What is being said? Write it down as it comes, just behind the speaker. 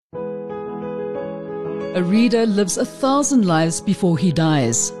A reader lives 1,000 lives before he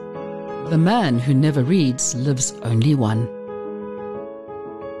dies. The man who never reads lives only one.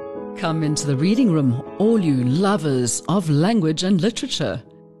 Come into the reading room, all you lovers of language and literature.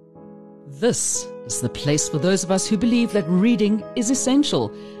 This is the place for those of us who believe that reading is essential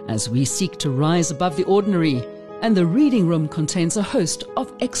as we seek to rise above the ordinary, and the reading room contains a host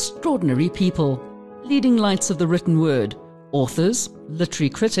of extraordinary people, leading lights of the written word. Authors, literary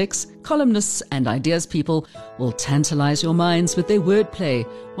critics, columnists and ideas people will tantalize your minds with their wordplay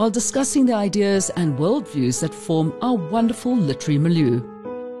while discussing the ideas and worldviews that form our wonderful literary milieu.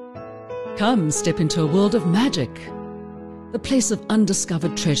 Come step into a world of magic, the place of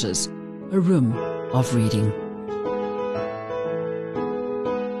undiscovered treasures, a room of reading.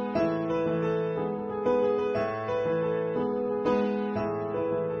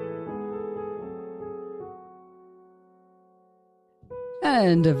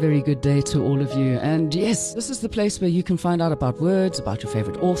 And a very good day to all of you. And yes, this is the place where you can find out about words, about your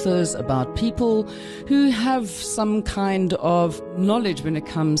favorite authors, about people who have some kind of knowledge when it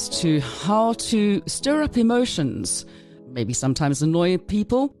comes to how to stir up emotions, maybe sometimes annoy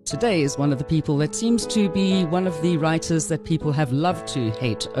people. Today is one of the people that seems to be one of the writers that people have loved to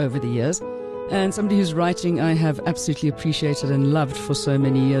hate over the years, and somebody whose writing I have absolutely appreciated and loved for so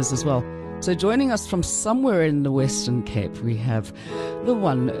many years as well. So joining us from somewhere in the Western Cape, we have the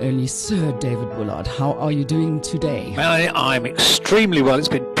one and only Sir David Bullard. How are you doing today? Well, I'm extremely well. It's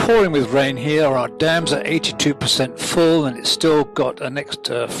been pouring with rain here. Our dams are 82% full, and it's still got a next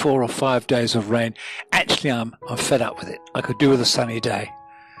 4 or 5 days of rain. Actually, I'm fed up with it. I could do with a sunny day.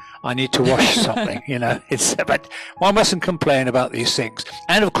 I need to wash something, but one mustn't complain about these things.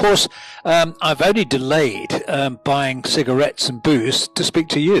 And of course, I've only delayed buying cigarettes and booze to speak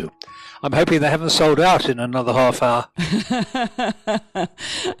to you. I'm hoping they haven't sold out in another half hour.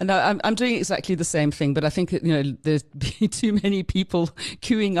 No, I'm doing exactly the same thing, but I think that, there's too many people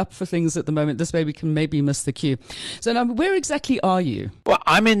queuing up for things at the moment. This way we can maybe miss the queue. So now, where exactly are you? Well,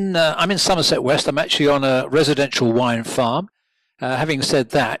 I'm in Somerset West. I'm actually on a residential wine farm. Having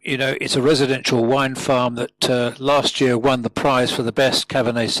said that, it's a residential wine farm that last year won the prize for the best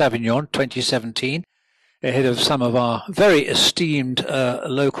Cabernet Sauvignon 2017. Ahead of some of our very esteemed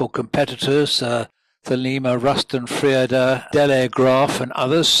local competitors, Thelema, Ruston, Frieda, Delair Graf and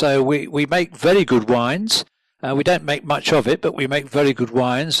others. So we make very good wines. We don't make much of it, but we make very good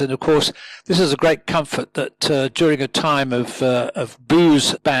wines. And of course, this is a great comfort that during a time of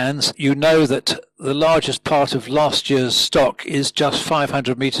booze bans, that the largest part of last year's stock is just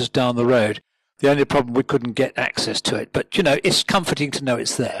 500 meters down the road. The only problem, we couldn't get access to it. But, it's comforting to know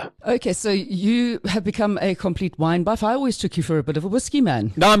it's there. Okay, so you have become a complete wine buff. I always took you for a bit of a whiskey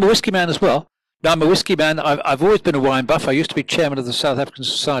man. No, I'm a whiskey man as well. No, I'm a whiskey man. I've always been a wine buff. I used to be chairman of the South African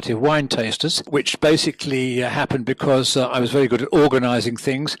Society of Wine Tasters, which basically happened because I was very good at organising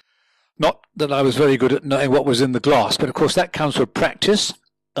things. Not that I was very good at knowing what was in the glass, but of course that comes with practice.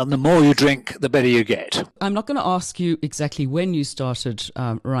 And the more you drink, the better you get. I'm not going to ask you exactly when you started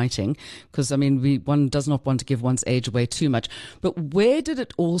writing, because, one does not want to give one's age away too much. But where did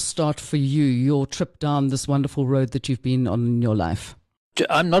it all start for you, your trip down this wonderful road that you've been on in your life?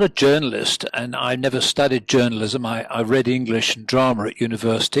 I'm not a journalist, and I never studied journalism. I read English and drama at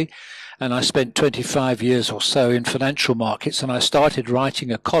university, and I spent 25 years or so in financial markets, and I started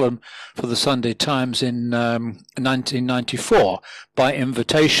writing a column for the Sunday Times in 1994 by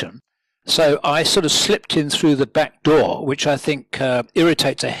invitation. So I sort of slipped in through the back door, which I think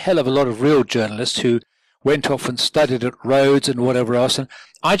irritates a hell of a lot of real journalists who went off and studied at Rhodes and whatever else, and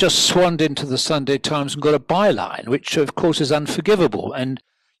I just swanned into the Sunday Times and got a byline, which of course is unforgivable, and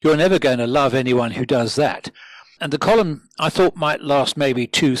you're never going to love anyone who does that. And the column I thought might last maybe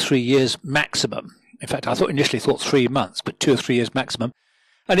 2-3 years maximum. In fact, I initially thought 3 months, but 2 or 3 years maximum.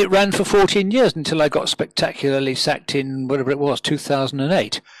 And it ran for 14 years until I got spectacularly sacked in whatever it was,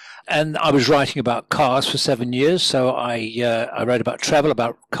 2008. And I was writing about cars for 7 years, so I wrote about travel,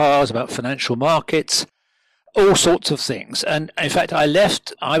 about cars, about financial markets, all sorts of things. And in fact, I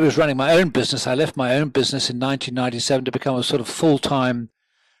was running my own business. I left my own business in 1997 to become a sort of full-time,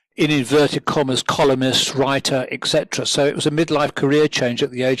 in inverted commas, columnist, writer, etc. So it was a midlife career change at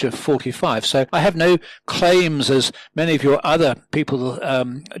the age of 45. So I have no claims, as many of your other people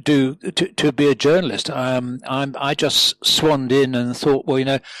do, to be a journalist. I just swanned in and thought,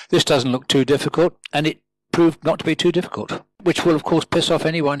 well, this doesn't look too difficult. And it proved not to be too difficult, which will, of course, piss off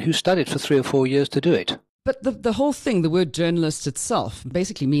anyone who studied for 3 or 4 years to do it. But the whole thing, the word journalist itself,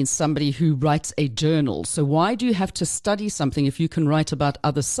 basically means somebody who writes a journal. So why do you have to study something if you can write about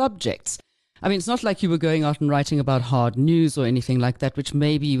other subjects? I mean, it's not like you were going out and writing about hard news or anything like that, which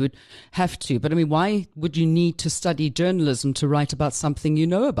maybe you would have to. But I mean, why would you need to study journalism to write about something you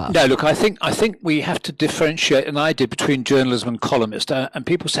know about? No, look, I think we have to differentiate, and I did, between journalism and columnist. And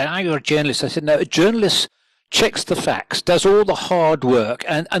people say, "Oh, you're a journalist." I said, "No, a journalist checks the facts, does all the hard work,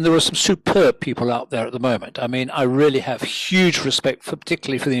 and there are some superb people out there at the moment. I mean, I really have huge respect for,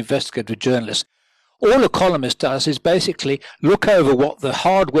 particularly for the investigative journalists. All a columnist does is basically look over what the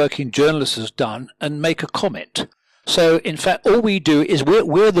hard-working journalist has done and make a comment. So, in fact, all we do is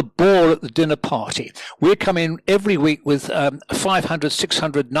we're the ball at the dinner party. We come in every week with 500,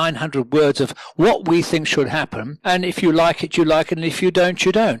 600, 900 words of what we think should happen. And if you like it, you like it. And if you don't,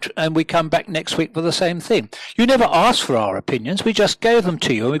 you don't. And we come back next week with the same thing. You never asked for our opinions. We just gave them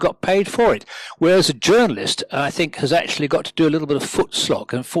to you and we got paid for it. Whereas a journalist, I think, has actually got to do a little bit of foot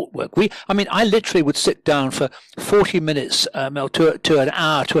slog and footwork. I literally would sit down for 40 minutes to an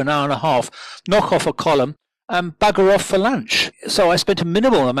hour, to an hour and a half, knock off a column, and bugger off for lunch. So I spent a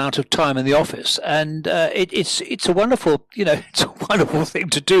minimal amount of time in the office, and it's a wonderful, it's a wonderful thing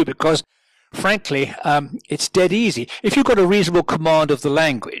to do because, frankly, it's dead easy. If you've got a reasonable command of the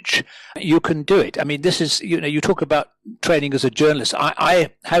language, you can do it. I mean, this is, you talk about training as a journalist.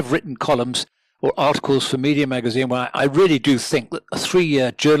 I have written columns or articles for Media Magazine where I really do think that a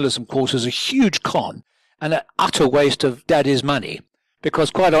 3-year journalism course is a huge con and an utter waste of daddy's money.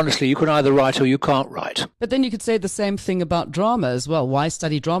 Because quite honestly, you can either write or you can't write. But then you could say the same thing about drama as well. Why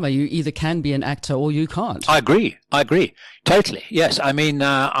study drama? You either can be an actor or you can't. I agree. Totally. Yes. I mean,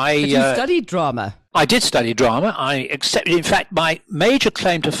 But you studied drama. I did study drama. In fact, my major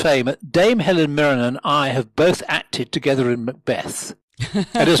claim to fame, Dame Helen Mirren and I have both acted together in Macbeth.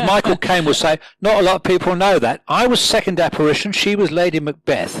 And as Michael Caine would say, not a lot of people know that. I was second apparition. She was Lady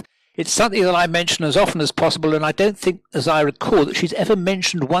Macbeth. It's something that I mention as often as possible, and I don't think, as I recall, that she's ever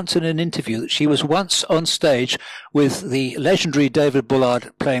mentioned once in an interview that she was once on stage with the legendary David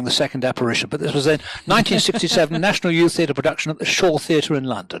Bullard playing the second apparition. But this was in 1967 National Youth Theatre production at the Shaw Theatre in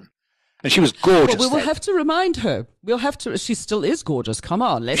London. And she was gorgeous. Well, we will have to remind her. We'll have to. She still is gorgeous. Come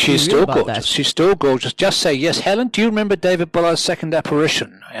on, let's She's be real still about gorgeous. that. She's still gorgeous. Just say, yes, Helen, do you remember David Bullard's second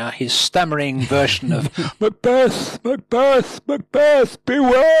apparition? His stammering version of Macbeth, Macbeth, Macbeth,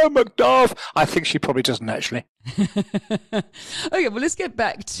 beware, Macduff. I think she probably doesn't actually. Okay, well, let's get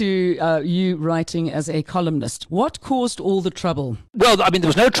back to you writing as a columnist. What caused all the trouble? Well, I mean, there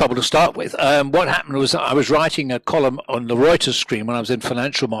was no trouble to start with. What happened was I was writing a column on the Reuters screen when I was in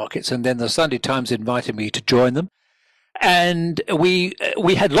financial markets, and then the Sunday Times invited me to join them. And we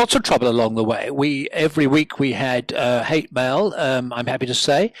had lots of trouble along the way. Every week we had hate mail, I'm happy to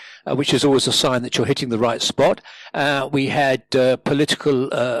say, which is always a sign that you're hitting the right spot. We had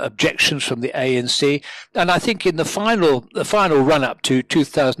political objections from the ANC. And I think in the final run-up to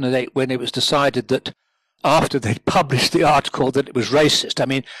 2008, when it was decided that after they'd published the article that it was racist. I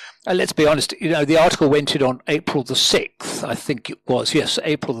mean, let's be honest, the article went in on April the 6th, I think it was. Yes,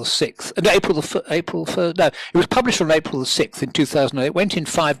 April the 6th. No, it was published on April the 6th in 2008. It went in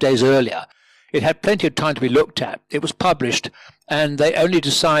 5 days earlier. It had plenty of time to be looked at. It was published, and they only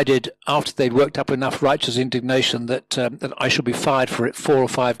decided after they'd worked up enough righteous indignation that I should be fired for it 4 or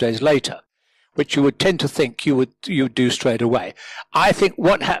 5 days later, which you would tend to think you would do straight away. I think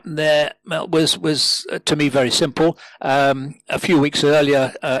what happened there was to me very simple. A few weeks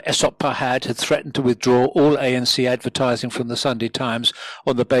earlier, Esop Pahad had threatened to withdraw all ANC advertising from the Sunday Times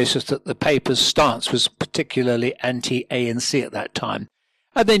on the basis that the paper's stance was particularly anti-ANC at that time.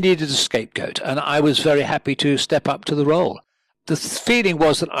 And they needed a scapegoat, and I was very happy to step up to the role. The feeling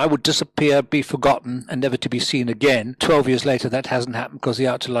was that I would disappear, be forgotten, and never to be seen again. 12 years later, that hasn't happened because the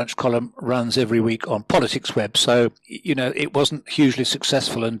Out to Lunch column runs every week on Politics Web. So, it wasn't hugely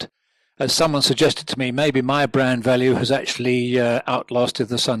successful. And as someone suggested to me, maybe my brand value has actually outlasted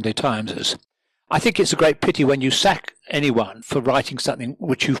the Sunday Times's. I think it's a great pity when you sack anyone for writing something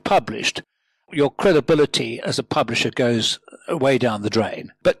which you've published. Your credibility as a publisher goes way down the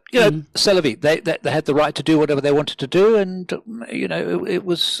drain. But, c'est la vie. They had the right to do whatever they wanted to do, and, it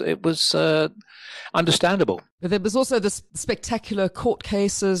was understandable. But there was also this spectacular court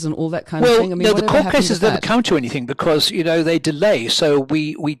cases and all that kind of thing. I mean, no, the court cases didn't come to anything because, they delay. So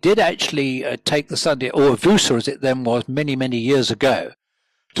we did actually take the Sunday, or VUSA as it then was, many, many years ago,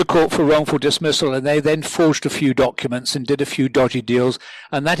 to court for wrongful dismissal, and they then forged a few documents and did a few dodgy deals,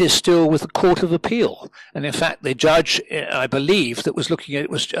 and that is still with the Court of Appeal. And in fact, the judge, I believe, that was looking at it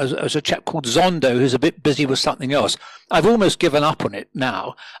was a chap called Zondo, who's a bit busy with something else. I've almost given up on it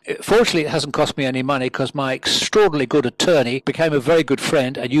now. Fortunately, it hasn't cost me any money because my extraordinarily good attorney became a very good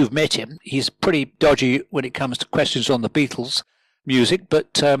friend, and you've met him. He's pretty dodgy when it comes to questions on the Beatles. music,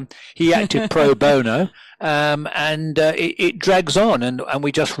 but he acted pro bono, and it drags on, and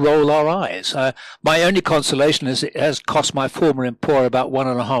we just roll our eyes. My only consolation is it has cost my former employer about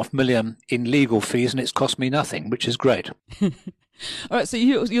 $1.5 million in legal fees, and it's cost me nothing, which is great. All right, so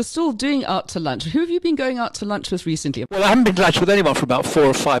you're still doing out to lunch. Who have you been going out to lunch with recently? Well, I haven't been to lunch with anyone for about 4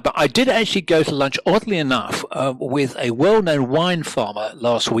 or 5, but I did actually go to lunch, oddly enough, with a well-known wine farmer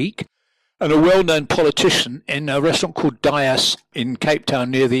last week and a well-known politician in a restaurant called Dias in Cape Town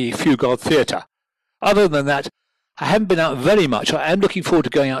near the Fugard Theatre. Other than that, I haven't been out very much. I am looking forward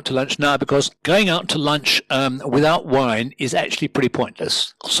to going out to lunch now, because going out to lunch without wine is actually pretty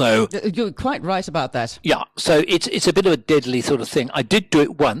pointless. So you're quite right about that. Yeah, so it's a bit of a deadly sort of thing. I did do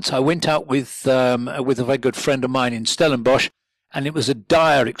it once. I went out with a very good friend of mine in Stellenbosch, and it was a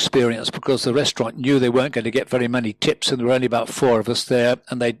dire experience because the restaurant knew they weren't going to get very many tips, and there were only about 4 of us there,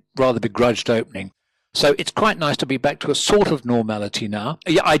 and they rather begrudged opening. So it's quite nice to be back to a sort of normality now.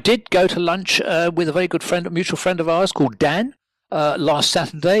 Yeah, I did go to lunch with a very good friend, a mutual friend of ours called Dan, last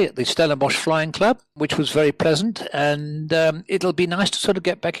Saturday at the Stellenbosch Flying Club, which was very pleasant. And it'll be nice to sort of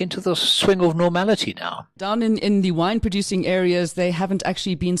get back into the swing of normality now. Down in the wine-producing areas, they haven't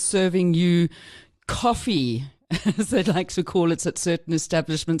actually been serving you coffee, as they like to call it, at certain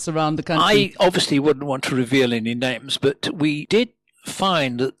establishments around the country. I obviously wouldn't want to reveal any names, but we did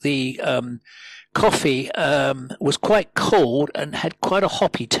find that the coffee was quite cold and had quite a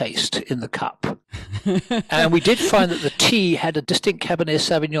hoppy taste in the cup. And we did find that the tea had a distinct Cabernet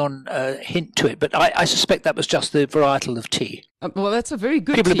Sauvignon hint to it, but I suspect that was just the varietal of tea. Well, that's a very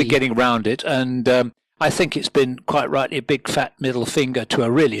good People tea. have been getting around it, and I think it's been quite rightly a big fat middle finger to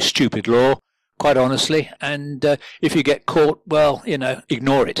a really stupid law, quite honestly. And if you get caught, well,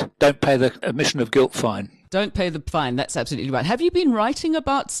 ignore it. Don't pay the admission of guilt fine. Don't pay the fine. That's absolutely right. Have you been writing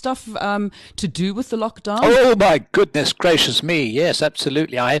about stuff to do with the lockdown? Oh, my goodness gracious me. Yes,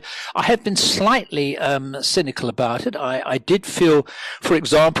 absolutely. I have been slightly cynical about it. I did feel, for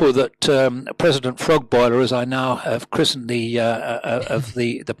example, that President Frogboiler, as I now have christened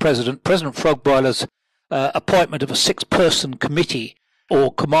the President Frogboiler's appointment of a 6-person committee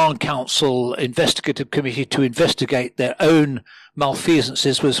or command council investigative committee to investigate their own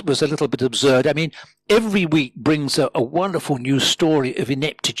malfeasances was a little bit absurd. I mean, every week brings a wonderful new story of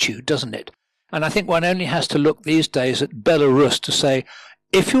ineptitude, doesn't it? And I think one only has to look these days at Belarus to say,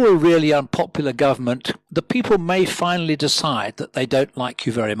 if you're a really unpopular government, the people may finally decide that they don't like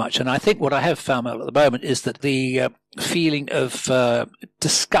you very much. And I think what I have found out at the moment is that the feeling of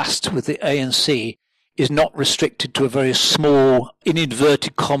disgust with the ANC is not restricted to a very small, in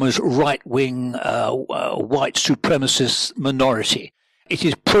inverted commas, right-wing, white supremacist minority. It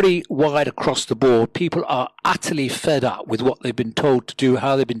is pretty wide across the board. People are utterly fed up with what they've been told to do,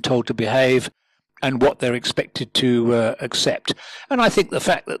 how they've been told to behave, and what they're expected to accept. And I think the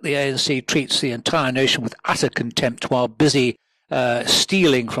fact that the ANC treats the entire nation with utter contempt while busy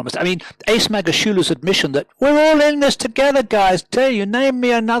stealing from us. I mean, Ace Magashula's admission that we're all in this together, guys. Tell you, name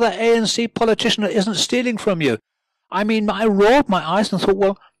me another ANC politician that isn't stealing from you. I mean, I rolled my eyes and thought,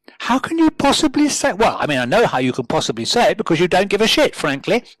 well, how can you possibly say? Well, I mean, I know how you can possibly say it because you don't give a shit,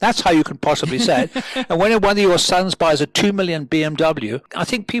 frankly. That's how you can possibly say it. And when one of your sons buys a 2 million BMW, I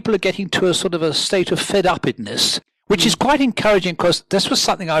think people are getting to a sort of a state of fed-upness, which is quite encouraging because this was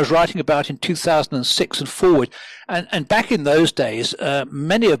something I was writing about in 2006 and forward. And back in those days,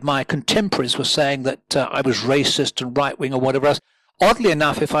 many of my contemporaries were saying that I was racist and right-wing or whatever else. Oddly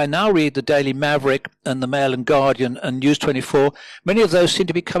enough, if I now read the Daily Maverick and the Mail and Guardian and News 24, many of those seem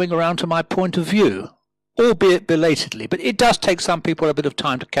to be coming around to my point of view, albeit belatedly. But it does take some people a bit of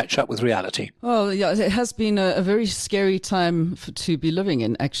time to catch up with reality. Well, yeah, it has been a very scary time to be living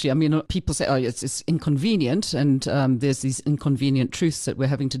in, actually. I mean, people say, oh, it's inconvenient, and there's these inconvenient truths that we're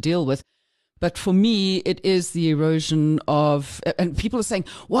having to deal with. But for me, it is the erosion of, and people are saying,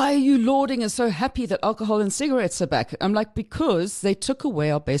 why are you lauding and so happy that alcohol and cigarettes are back? I'm like, because they took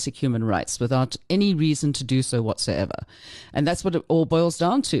away our basic human rights without any reason to do so whatsoever. And that's what it all boils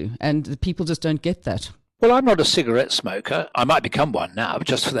down to. And the people just don't get that. Well, I'm not a cigarette smoker. I might become one now,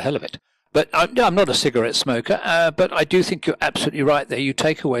 just for the hell of it. But I'm not a cigarette smoker, but I do think you're absolutely right there. You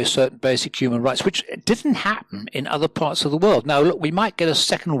take away certain basic human rights, which didn't happen in other parts of the world. Now, look, we might get a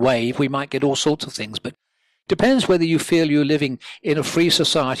second wave, we might get all sorts of things, but it depends whether you feel you're living in a free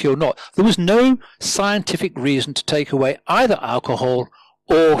society or not. There was no scientific reason to take away either alcohol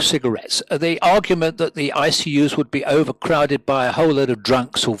or cigarettes. The argument that the ICUs would be overcrowded by a whole load of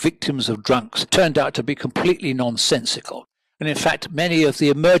drunks or victims of drunks turned out to be completely nonsensical. And in fact, many of the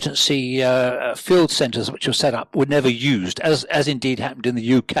emergency field centres which were set up were never used, as indeed happened in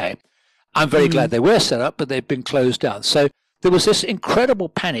the UK. I'm very glad they were set up, but they've been closed down. So there was this incredible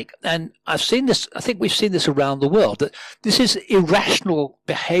panic. And I think we've seen this around the world, that this is irrational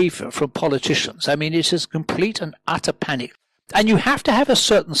behavior from politicians. I mean, it's just complete and utter panic. And you have to have a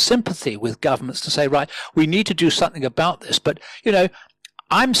certain sympathy with governments to say, right, we need to do something about this. But,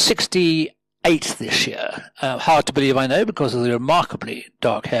 I'm 68 this year. Hard to believe, I know, because of the remarkably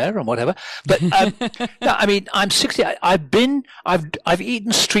dark hair and whatever. But no, I mean, I'm 60. I've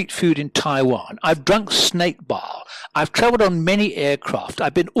eaten street food in Taiwan. I've drunk snake bile. I've traveled on many aircraft.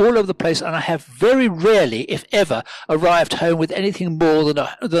 I've been all over the place, and I have very rarely, if ever, arrived home with anything more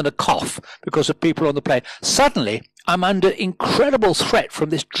than a cough because of people on the plane. Suddenly, I'm under incredible threat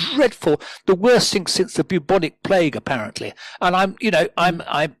from this dreadful, the worst thing since the bubonic plague, apparently. And I'm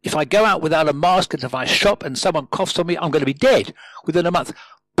if I go out without a mask and if I shop and someone coughs on me, I'm going to be dead within a month.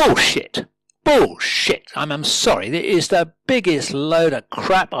 Bullshit. I'm sorry. It is the biggest load of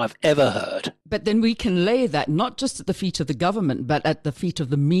crap I've ever heard. But then we can lay that not just at the feet of the government, but at the feet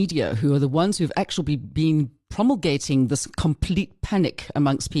of the media, who are the ones who've actually been promulgating this complete panic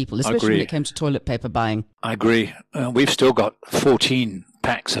amongst people, especially when it came to toilet paper buying. I agree. We've still got 14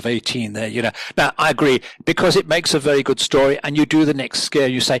 packs of 18 there, Now, I agree, because it makes a very good story, and you do the next scare,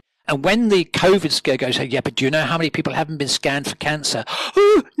 you say, and when the COVID scare goes, yeah, but do you know how many people haven't been scanned for cancer?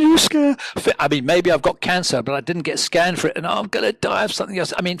 Oh, new scare. I mean, maybe I've got cancer, but I didn't get scanned for it, and I'm going to die of something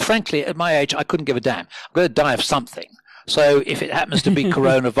else. I mean, frankly, at my age, I couldn't give a damn. I'm going to die of something. So if it happens to be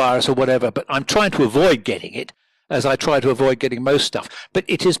coronavirus or whatever, but I'm trying to avoid getting it, as I try to avoid getting most stuff. But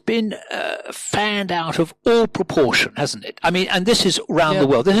it has been fanned out of all proportion, hasn't it? I mean, and this is around the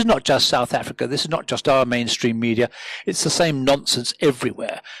world. This is not just South Africa. This is not just our mainstream media. It's the same nonsense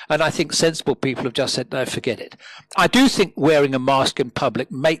everywhere. And I think sensible people have just said, no, forget it. I do think wearing a mask in public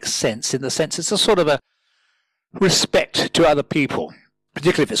makes sense, in the sense it's a sort of a respect to other people,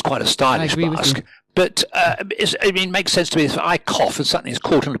 particularly if it's quite a stylish mask. But it makes sense to me. If I cough and something is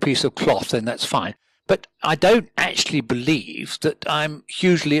caught on a piece of cloth, then that's fine. But I don't actually believe that I'm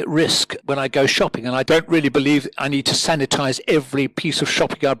hugely at risk when I go shopping, and I don't really believe I need to sanitize every piece of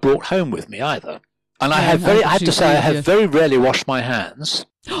shopping I brought home with me either. And I have very rarely washed my hands.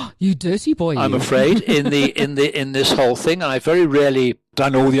 You dirty boy! I'm afraid in this whole thing, I very rarely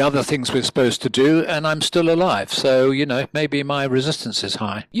done all the other things we're supposed to do, and I'm still alive. So maybe my resistance is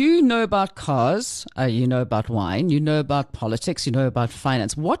high. You know about cars, you know about wine, you know about politics, you know about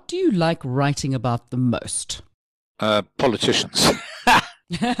finance. What do you like writing about the most? Politicians.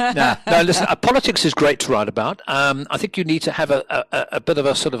 No, listen, politics is great to write about. I think you need to have a bit of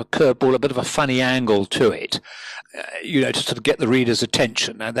a sort of a curveball, a bit of a funny angle to it, to sort of get the reader's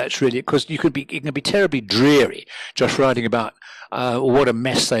attention. And that's really, because it can be terribly dreary just writing about what a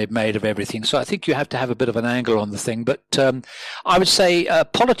mess they've made of everything. So I think you have to have a bit of an angle on the thing. But I would say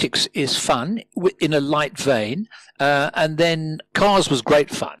politics is fun in a light vein. And then cars was great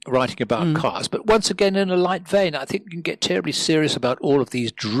fun, writing about cars. But once again, in a light vein, I think you can get terribly serious about all of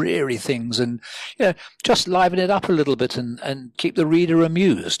these dreary things and just liven it up a little bit and keep the reader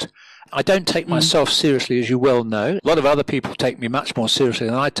amused. I don't take myself seriously, as you well know. A lot of other people take me much more seriously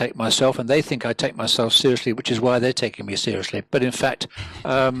than I take myself, and they think I take myself seriously, which is why they're taking me seriously. But in fact,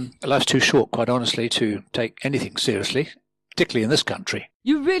 life's too short, quite honestly, to take anything seriously, particularly in this country.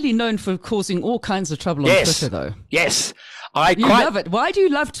 You're really known for causing all kinds of trouble on Twitter, though. Yes. You love it. Why do you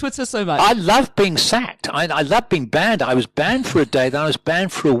love Twitter so much? I love being sacked. I love being banned. I was banned for a day, then I was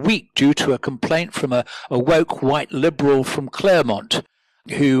banned for a week due to a complaint from a woke white liberal from Claremont,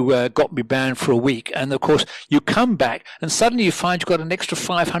 who got me banned for a week. And of course, you come back and suddenly you find you've got an extra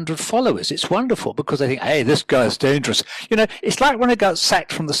 500 followers. It's wonderful because they think, hey, this guy's dangerous. It's like when I got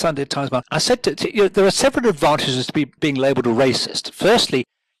sacked from the Sunday Times. I said there are several advantages to being labelled a racist. Firstly,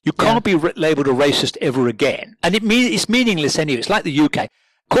 you can't be labelled a racist ever again. And it's meaningless anyway. It's like the UK.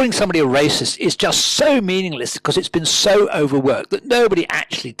 Calling somebody a racist is just so meaningless because it's been so overworked that nobody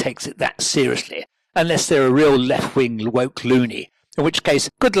actually takes it that seriously unless they're a real left-wing woke loony. In which case,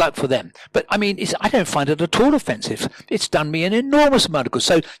 good luck for them. But I mean, I don't find it at all offensive. It's done me an enormous amount of good.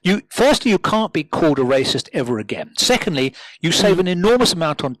 So firstly, you can't be called a racist ever again. Secondly, you save an enormous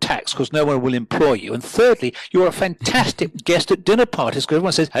amount on tax because no one will employ you. And thirdly, you're a fantastic guest at dinner parties because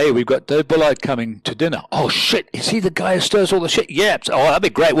everyone says, hey, we've got Dave Bullard coming to dinner. Oh, shit. Is he the guy who stirs all the shit? Yeah. Oh, that'd be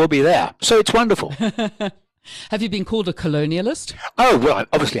great. We'll be there. So it's wonderful. Have you been called a colonialist? Oh, well,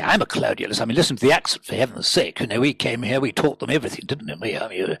 obviously I'm a colonialist. I mean, listen to the accent, for heaven's sake. You know, we came here, we taught them everything, didn't we? I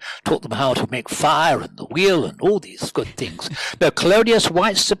mean, taught them how to make fire and the wheel and all these good things. No, colonialist,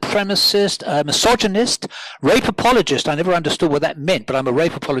 white supremacist, misogynist, rape apologist. I never understood what that meant, but I'm a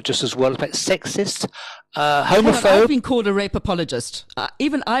rape apologist as well. Sexist, homophobe. I've been called a rape apologist.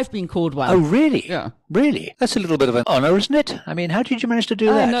 Even I've been called one. Oh, really? Yeah. Really? That's a little bit of an honor, isn't it? I mean, how did you manage to do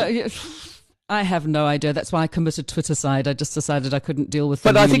that? No, I have no idea. That's why I committed Twittercide. I just decided I couldn't deal with.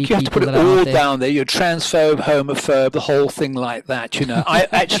 But I think you have to put it all down there. You're transphobe, homophobe, the whole thing like that. You know, I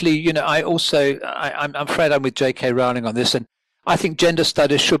actually, you know, I'm afraid I'm with J.K. Rowling on this, and I think gender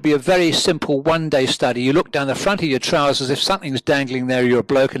studies should be a very simple one-day study. You look down the front of your trousers. If something's dangling there, you're a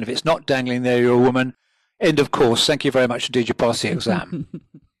bloke, and if it's not dangling there, you're a woman. End of course. Thank you very much indeed. You passed the exam.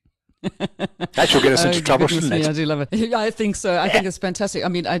 That should get us into trouble, shouldn't it? I do love it. I think so. I think it's fantastic. I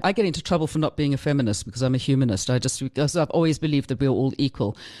mean, I get into trouble for not being a feminist because I'm a humanist. Because I've always believed that we're all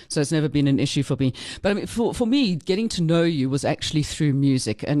equal. So it's never been an issue for me. But I mean, for me, getting to know you was actually through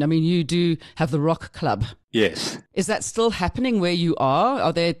music. And I mean, you do have the rock club. Yes. Is that still happening where you are?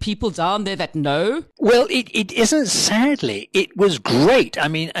 Are there people down there that know? Well, it isn't, sadly. It was great. I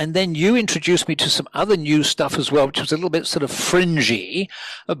mean, and then you introduced me to some other new stuff as well, which was a little bit sort of fringy,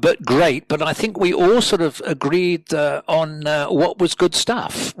 but great. But I think we all sort of agreed on what was good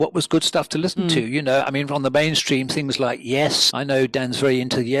stuff to listen to. You know, I mean, from the mainstream, things like Yes. I know Dan's very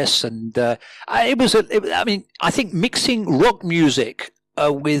into Yes. And I think mixing rock music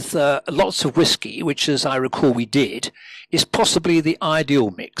with lots of whiskey, which, as I recall, we did, is possibly the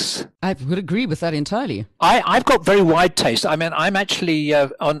ideal mix. I would agree with that entirely. I've got very wide taste. I mean, I'm actually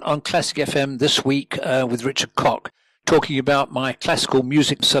on Classic FM this week with Richard Koch, talking about my classical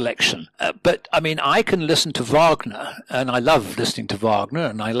music selection. But, I mean, I can listen to Wagner, and I love listening to Wagner,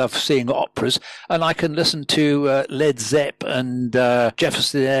 and I love seeing operas, and I can listen to Led Zepp and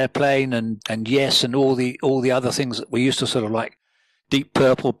Jefferson Airplane and Yes and all the other things that we used to sort of like Deep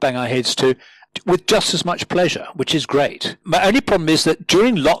Purple, bang our heads to, with just as much pleasure, which is great. My only problem is that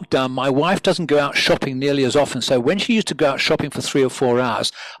during lockdown, my wife doesn't go out shopping nearly as often. So when she used to go out shopping for 3 or 4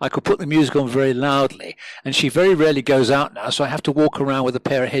 hours, I could put the music on very loudly. And she very rarely goes out now, so I have to walk around with a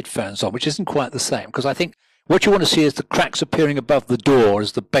pair of headphones on, which isn't quite the same. Because I think what you want to see is the cracks appearing above the door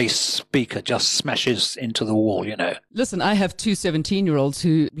as the bass speaker just smashes into the wall, you know. Listen, I have two 17-year-olds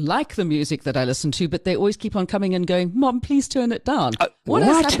who like the music that I listen to, but they always keep on coming and going, Mom, please turn it down. What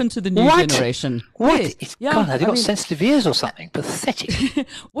has happened to the new generation? What? Yes. God, have they got sensitive ears or something? Pathetic.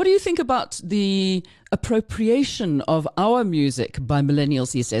 What do you think about the appropriation of our music by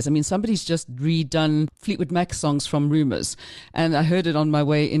millennials these days? I mean, somebody's just redone Fleetwood Mac songs from Rumours, and I heard it on my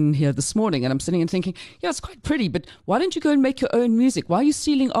way in here this morning, and I'm sitting and thinking, yeah, it's quite pretty, but why don't you go and make your own music? Why are you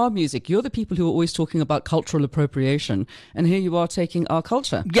stealing our music? You're the people who are always talking about cultural appropriation, and here you are taking our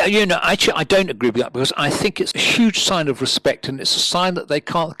culture. Yeah, you know, actually, I don't agree with that, because I think it's a huge sign of respect, and it's a sign that they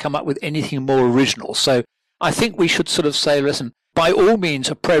can't come up with anything more original. So I think we should sort of say, listen, by all means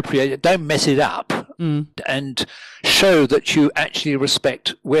appropriate it, don't mess it up, and show that you actually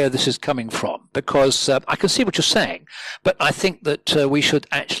respect where this is coming from. Because I can see what you're saying, but I think that we should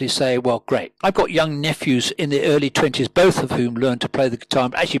actually say, well, great. I've got young nephews in the early 20s, both of whom learned to play the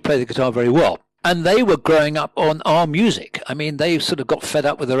guitar, actually play the guitar very well. And they were growing up on our music. I mean, they sort of got fed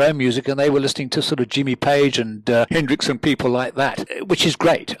up with their own music, and they were listening to sort of Jimmy Page and Hendrix and people like that, which is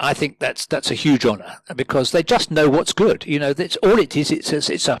great. I think that's a huge honor, because they just know what's good. You know, that's all it is.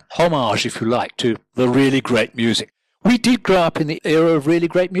 It's a homage, if you like, to the really great music. We did grow up in the era of really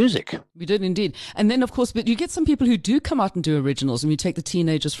great music. We did indeed. And then, of course, but you get some people who do come out and do originals. And you take the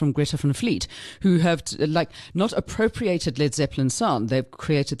teenagers from Greta Van Fleet, who have not appropriated Led Zeppelin's sound. They've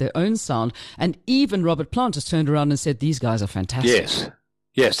created their own sound. And even Robert Plant has turned around and said, these guys are fantastic.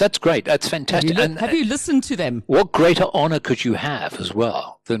 Yes, that's great. That's fantastic. Have you listened to them? What greater honor could you have as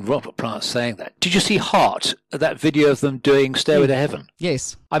well than Robert Plant saying that? Did you see Heart, that video of them doing Stairway to Heaven?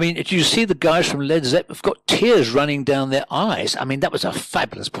 Yes. I mean, did you see the guys from Led Zeppelin have got tears running down their eyes? I mean, that was a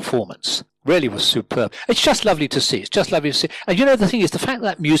fabulous performance. Really was superb. It's just lovely to see. It's just lovely to see. And you know, the thing is, the fact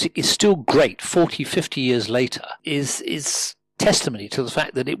that music is still great 40, 50 years later is testimony to the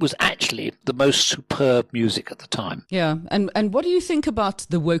fact that it was actually the most superb music at the time. Yeah. And what do you think about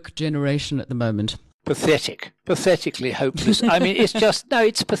the woke generation at the moment? Pathetic. Pathetically hopeless. I mean, it's just, no,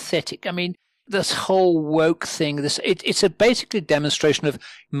 it's pathetic. I mean, this whole woke thing, it's a basically demonstration of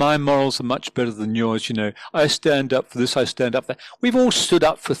my morals are much better than yours. I stand up for this, I stand up for that. We've all stood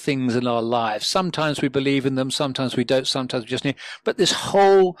up for things in our lives. Sometimes we believe in them, sometimes we don't, sometimes we just need. But this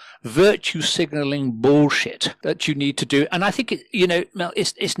whole virtue signaling bullshit that you need to do, and I think Mel,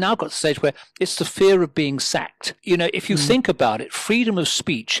 it's now got to the stage where it's the fear of being sacked. If you think about it, freedom of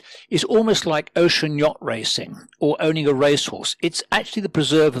speech is almost like ocean yacht racing or owning a racehorse. It's actually the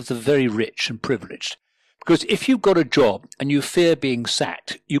preserve of the very rich and privileged. Because if you've got a job and you fear being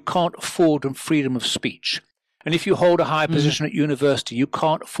sacked, you can't afford freedom of speech. And if you hold a high position at university, you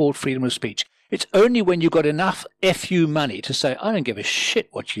can't afford freedom of speech. It's only when you've got enough FU money to say, I don't give a shit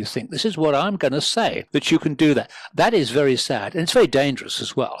what you think, this is what I'm going to say, that you can do that. That is very sad. And it's very dangerous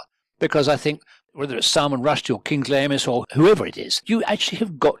as well. Because I think whether it's Salman Rushdie or Kingsley Amis or whoever it is, you actually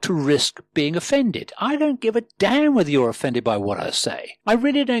have got to risk being offended. I don't give a damn whether you're offended by what I say. I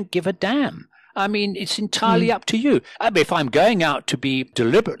really don't give a damn. I mean, it's entirely up to you. If I'm going out to be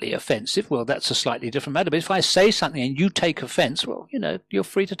deliberately offensive, well, that's a slightly different matter. But if I say something and you take offense, well, you're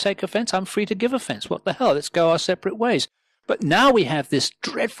free to take offense. I'm free to give offense. What the hell? Let's go our separate ways. But now we have this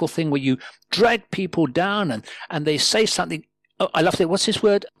dreadful thing where you drag people down and they say something. Oh, I love it. What's this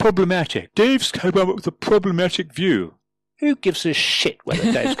word? Problematic. Dave's come up with a problematic view. Who gives a shit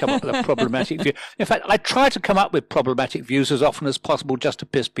whether Dave's come up with a problematic view? In fact, I try to come up with problematic views as often as possible just to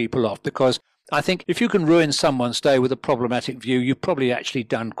piss people off, because I think if you can ruin someone's day with a problematic view, you've probably actually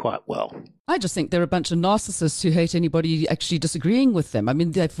done quite well. I just think they're a bunch of narcissists who hate anybody actually disagreeing with them. I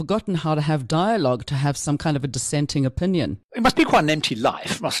mean, they've forgotten how to have dialogue, to have some kind of a dissenting opinion. It must be quite an empty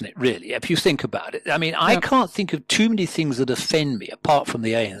life, mustn't it, really, if you think about it? I mean, I can't think of too many things that offend me apart from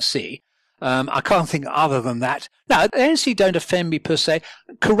the ANC. I can't think other than that. Now, the ANC don't offend me per se.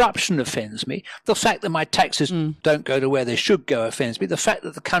 Corruption offends me. The fact that my taxes don't go to where they should go offends me. The fact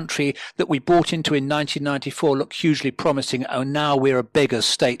that the country that we bought into in 1994 looked hugely promising, now we're a beggar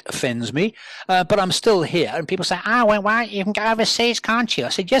state, offends me. But I'm still here. And people say, well, you can go overseas, can't you? I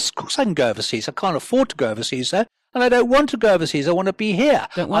said, yes, of course I can go overseas. I can't afford to go overseas, though. And I don't want to go overseas. I want to be here.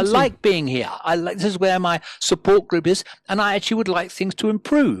 I like being here. This is where my support group is, and I actually would like things to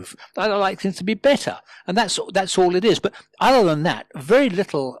improve. I like things to be better, and that's all it is. But other than that, very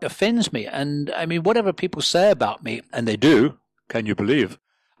little offends me. And I mean, whatever people say about me, and they do, can you believe?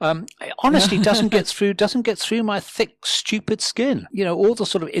 Honestly, doesn't get through my thick, stupid skin. All the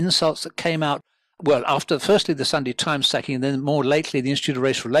sort of insults that came out. Well, after firstly the Sunday Times sacking, and then more lately the Institute of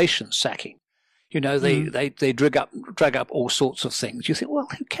Race Relations sacking. They drag up all sorts of things. You think, well,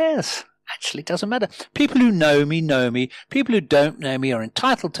 who cares? Actually, it doesn't matter. People who know me know me. People who don't know me are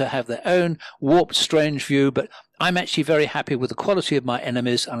entitled to have their own warped, strange view, but I'm actually very happy with the quality of my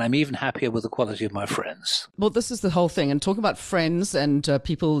enemies, and I'm even happier with the quality of my friends. Well, this is the whole thing. And talking about friends and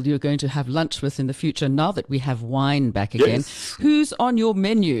people you're going to have lunch with in the future, now that we have wine back again, who's on your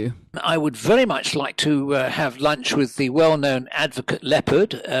menu? I would very much like to have lunch with the well-known advocate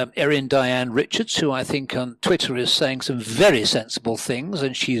leopard, Erin Diane Richards, who I think on Twitter is saying some very sensible things,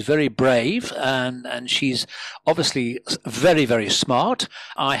 and she's very brave, and she's obviously very, very smart.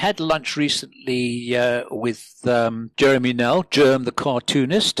 I had lunch recently with Jeremy Nell, Germ the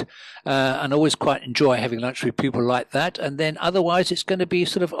cartoonist, and always quite enjoy having lunch with people like that. And then otherwise it's going to be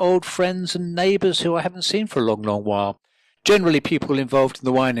sort of old friends and neighbours who I haven't seen for a long, long while. Generally, people involved in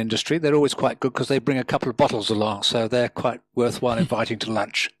the wine industry, they're always quite good because they bring a couple of bottles along, so they're quite worthwhile inviting to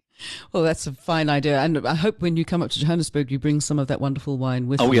lunch. Well, that's a fine idea. And I hope when you come up to Johannesburg, you bring some of that wonderful wine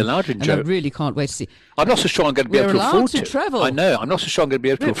with you. Oh, we're allowed to enjoy. And I really can't wait to see. I'm not so sure I'm going to be able to afford to. Travel. I know. I'm not so sure I'm going to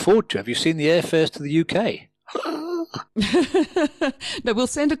be able to afford to. Have you seen the airfares to the UK? No, we'll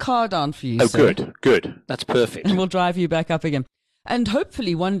send a car down for you. Oh, good. That's perfect. And we'll drive you back up again. And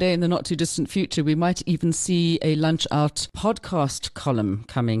hopefully one day in the not too distant future, we might even see a Lunch Out podcast column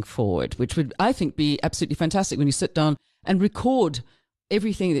coming forward, which would, I think, be absolutely fantastic when you sit down and record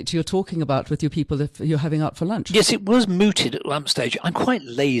everything that you're talking about with your people that you're having out for lunch. Yes, it was mooted at one stage. I'm quite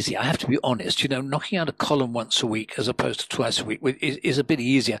lazy, I have to be honest. Knocking out a column once a week as opposed to twice a week is a bit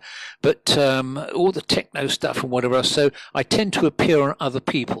easier. But all the techno stuff and whatever else, so I tend to appear on other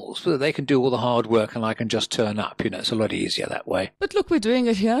people's so that they can do all the hard work and I can just turn up. It's a lot easier that way. But look, we're doing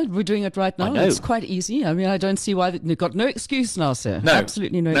it here. We're doing it right now. I know. It's quite easy. I mean, I don't see why you've got no excuse now, sir. No.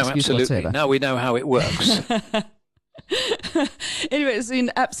 Absolutely no excuse absolutely. whatsoever. Now we know how it works. Anyway, it's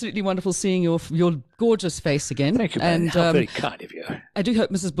been absolutely wonderful seeing your gorgeous face again. Thank you, man. And How very kind of you. I do hope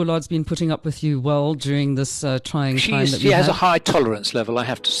Mrs. Bullard's been putting up with you well during this trying time that She has a high tolerance level, I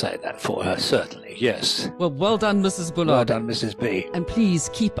have to say that for her, certainly, yes. Well done, Mrs. Bullard. Well done, Mrs. B. And please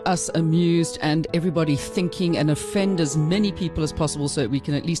keep us amused and everybody thinking and offend as many people as possible so that we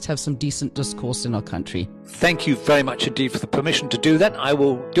can at least have some decent discourse in our country. Thank you very much indeed for the permission to do that. I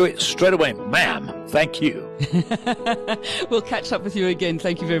will do it straight away, ma'am. Thank you. We'll catch up with you again.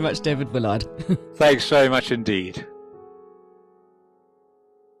 Thank you very much, David Bullard. Thanks very much indeed.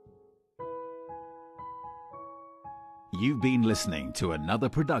 You've been listening to another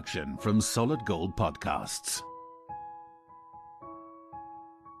production from Solid Gold Podcasts.